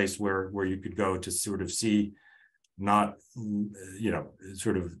another place where you could go to sort of see, not,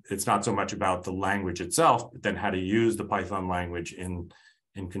 sort of, it's not so much about the language itself, but then how to use the Python language in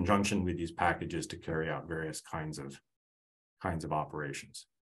conjunction with these packages to carry out various kinds of operations.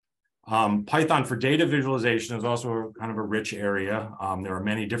 Python for data visualization is also kind of a rich area. There are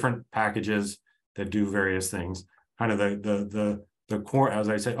many different packages that do various things. Kind of the core, as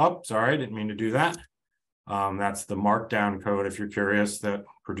I say, oh, sorry, I didn't mean to do that. That's the markdown code, if you're curious, that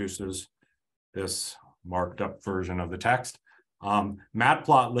produces this marked up version of the text.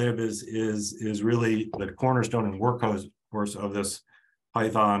 Matplotlib is really the cornerstone and workhorse of this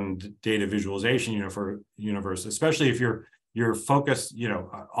Python data visualization universe, especially if you're focused,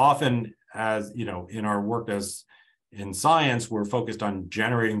 often as, in our work as in science, we're focused on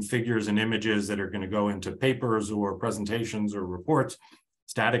generating figures and images that are going to go into papers or presentations or reports,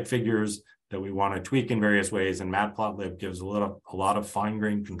 static figures that we want to tweak in various ways. And Matplotlib gives a lot of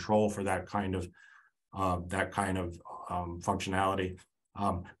fine-grained control for that kind of functionality.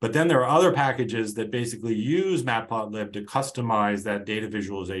 But then there are other packages that basically use Matplotlib to customize that data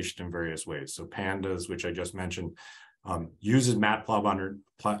visualization in various ways. So Pandas, which I just mentioned, uses Matplotlib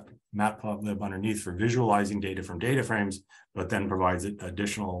underneath for visualizing data from data frames, but then provides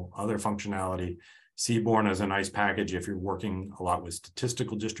additional other functionality. Seaborn is a nice package if you're working a lot with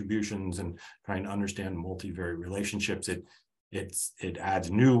statistical distributions and trying to understand multivariate relationships. It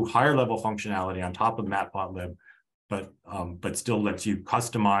adds new higher level functionality on top of Matplotlib, but still lets you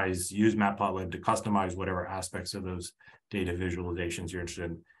use Matplotlib to customize whatever aspects of those data visualizations you're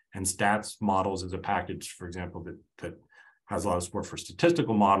interested in. And stats models is a package, for example, that has a lot of support for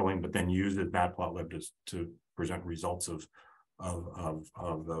statistical modeling, but then uses Matplotlib to present results of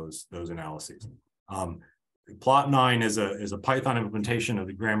those analyses. Plot9 is a Python implementation of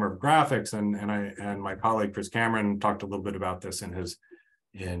the grammar of graphics, and my colleague Chris Cameron talked a little bit about this in his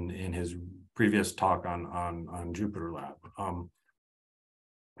previous talk on Jupyter Lab.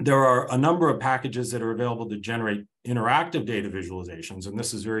 There are a number of packages that are available to generate interactive data visualizations, and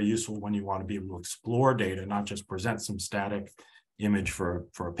this is very useful when you want to be able to explore data, not just present some static image for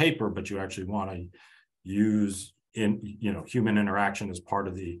a paper, but you actually want to use human interaction as part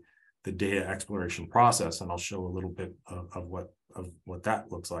of the data exploration process. And I'll show a little bit of what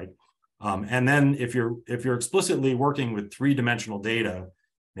that looks like. And then if you're explicitly working with three-dimensional data,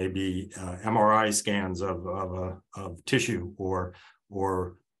 maybe MRI scans of tissue or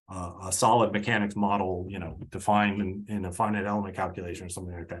a solid mechanics model, defined in a finite element calculation or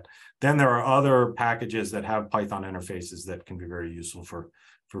something like that. Then there are other packages that have Python interfaces that can be very useful for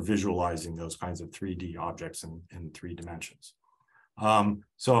visualizing those kinds of 3D objects in 3 dimensions.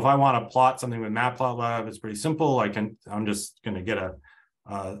 So if I want to plot something with Matplotlib, it's pretty simple. I'm just going to get a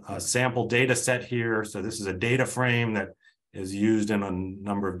sample data set here. So this is a data frame that is used in a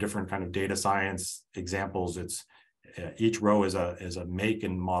number of different kind of data science examples. It's each row is a make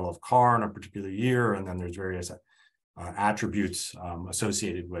and model of car in a particular year, and then there's various attributes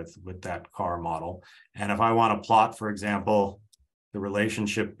associated with that car model. And if I want to plot, for example, the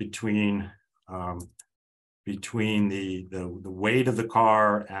relationship between the weight of the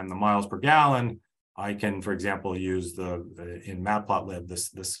car and the miles per gallon, I can, for example, use in Matplotlib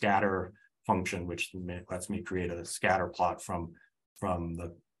the scatter function, which lets me create a scatter plot from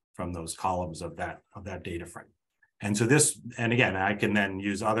those columns of that data frame. And so and again, I can then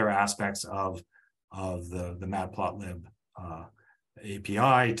use other aspects of the Matplotlib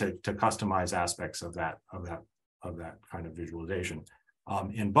API to customize aspects of that kind of visualization.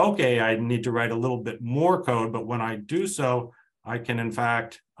 In Bokeh, I need to write a little bit more code, but when I do so, I can in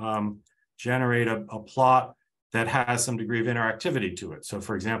fact generate a plot that has some degree of interactivity to it. So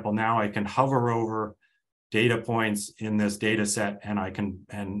for example, now I can hover over data points in this data set, and I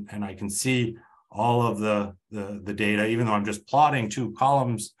can see all of the data. Even though I'm just plotting 2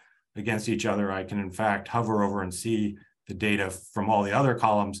 columns against each other, I can in fact hover over and see the data from all the other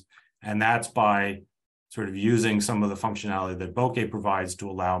columns. And that's by sort of using some of the functionality that Bokeh provides to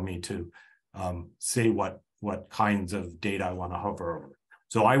allow me to say what kinds of data I want to hover over.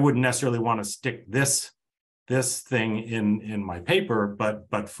 So I wouldn't necessarily want to stick this thing in my paper,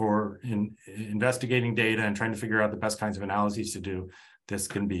 but for investigating data and trying to figure out the best kinds of analyses to do, this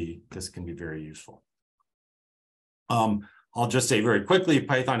can be very useful. I'll just say very quickly,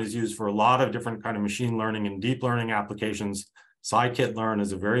 Python is used for a lot of different kind of machine learning and deep learning applications. scikit-learn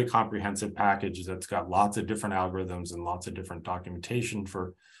is a very comprehensive package that's got lots of different algorithms and lots of different documentation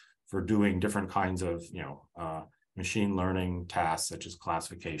for doing different kinds of machine learning tasks, such as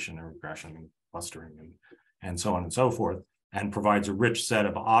classification and regression and clustering and so on and so forth, and provides a rich set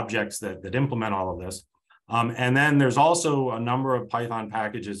of objects that implement all of this. And then there's also a number of Python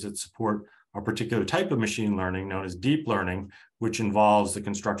packages that support a particular type of machine learning known as deep learning, which involves the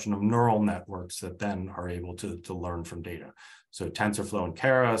construction of neural networks that then are able to learn from data. So TensorFlow and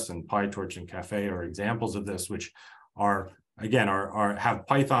Keras and PyTorch and Caffe are examples of this, which are again have a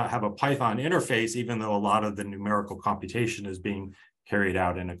Python interface, even though a lot of the numerical computation is being carried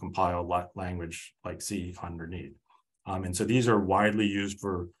out in a compiled language like C underneath. And so these are widely used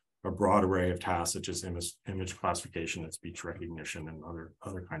for a broad array of tasks, such as image classification and speech recognition and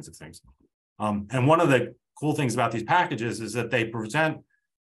other kinds of things. And one of the cool things about these packages is that they present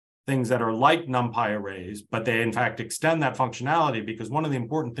things that are like NumPy arrays, but they in fact extend that functionality, because one of the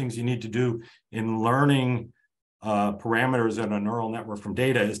important things you need to do in learning parameters in a neural network from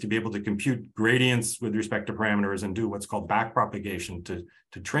data is to be able to compute gradients with respect to parameters and do what's called backpropagation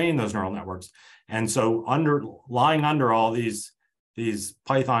to train those neural networks. And so lying under all these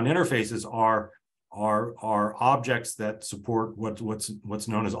Python interfaces are objects that support what's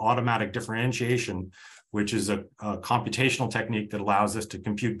known as automatic differentiation, which is a computational technique that allows us to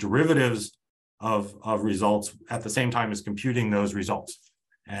compute derivatives of results at the same time as computing those results.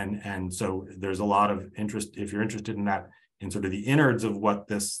 And so there's a lot of interest, if you're interested in that, in sort of the innards of what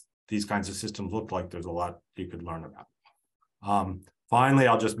these kinds of systems look like, there's a lot you could learn about. Finally,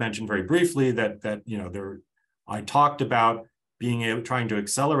 I'll just mention very briefly that I talked about trying to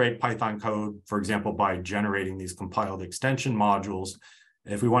accelerate Python code, for example, by generating these compiled extension modules.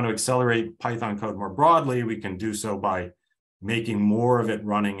 If we want to accelerate Python code more broadly, we can do so by making more of it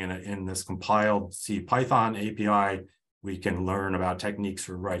running in this compiled C Python API. We can learn about techniques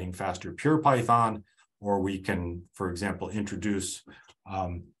for writing faster pure Python, or we can, for example, introduce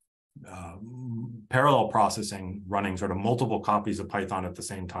parallel processing, running sort of multiple copies of Python at the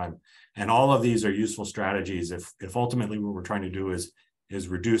same time. And all of these are useful strategies if ultimately what we're trying to do is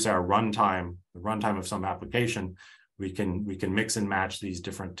reduce our runtime, the runtime of some application. We can mix and match these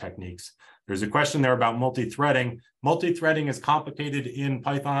different techniques. There's a question there about multi-threading. Multi-threading is complicated in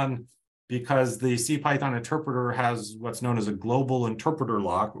Python because the CPython interpreter has what's known as a global interpreter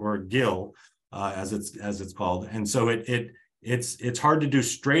lock, or a GIL, as it's called. And so it's hard to do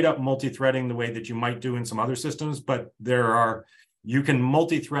straight up multi-threading the way that you might do in some other systems, but you can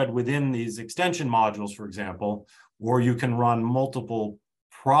multi-thread within these extension modules, for example, or you can run multiple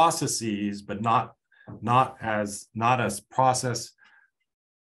processes, but not as process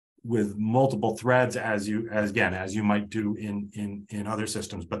with multiple threads as you might do in other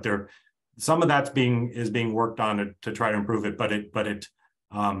systems. But some of that's being worked on to try to improve it, but it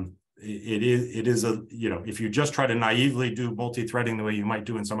is if you just try to naively do multi-threading the way you might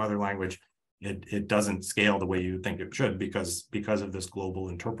do in some other language, it doesn't scale the way you think it should, because of this global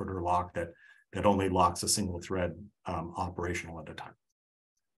interpreter lock that only locks a single thread operational at a time.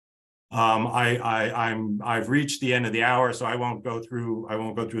 I've reached the end of the hour, so I won't go through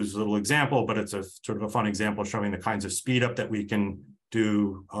this little example, but it's a sort of a fun example showing the kinds of speed up that we can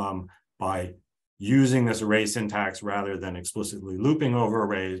do by using this array syntax rather than explicitly looping over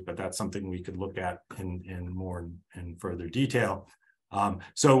arrays, but that's something we could look at in further detail.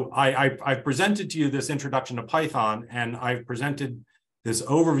 So I presented to you this introduction to Python, and I've presented this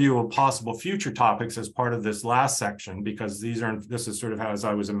overview of possible future topics as part of this last section, because this is sort of how, as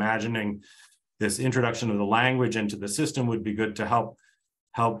I was imagining this introduction of the language into the system would be good to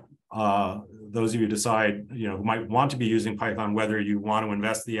help those of you decide, who might want to be using Python, whether you want to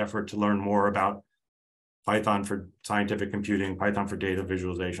invest the effort to learn more about Python for scientific computing, Python for data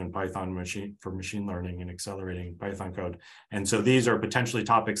visualization, Python for machine learning and accelerating Python code. And so these are potentially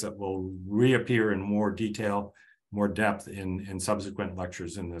topics that will reappear in more detail, more depth in subsequent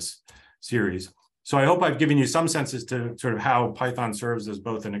lectures in this series. So I hope I've given you some sense as to sort of how Python serves as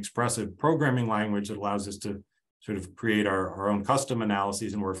both an expressive programming language that allows us to sort of create our own custom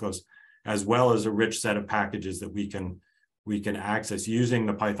analyses and workflows, as well as a rich set of packages that we can access using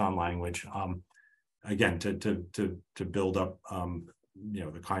the Python language. Again, to build up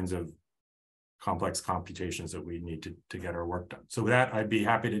the kinds of complex computations that we need to get our work done. So with that, I'd be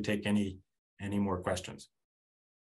happy to take any more questions.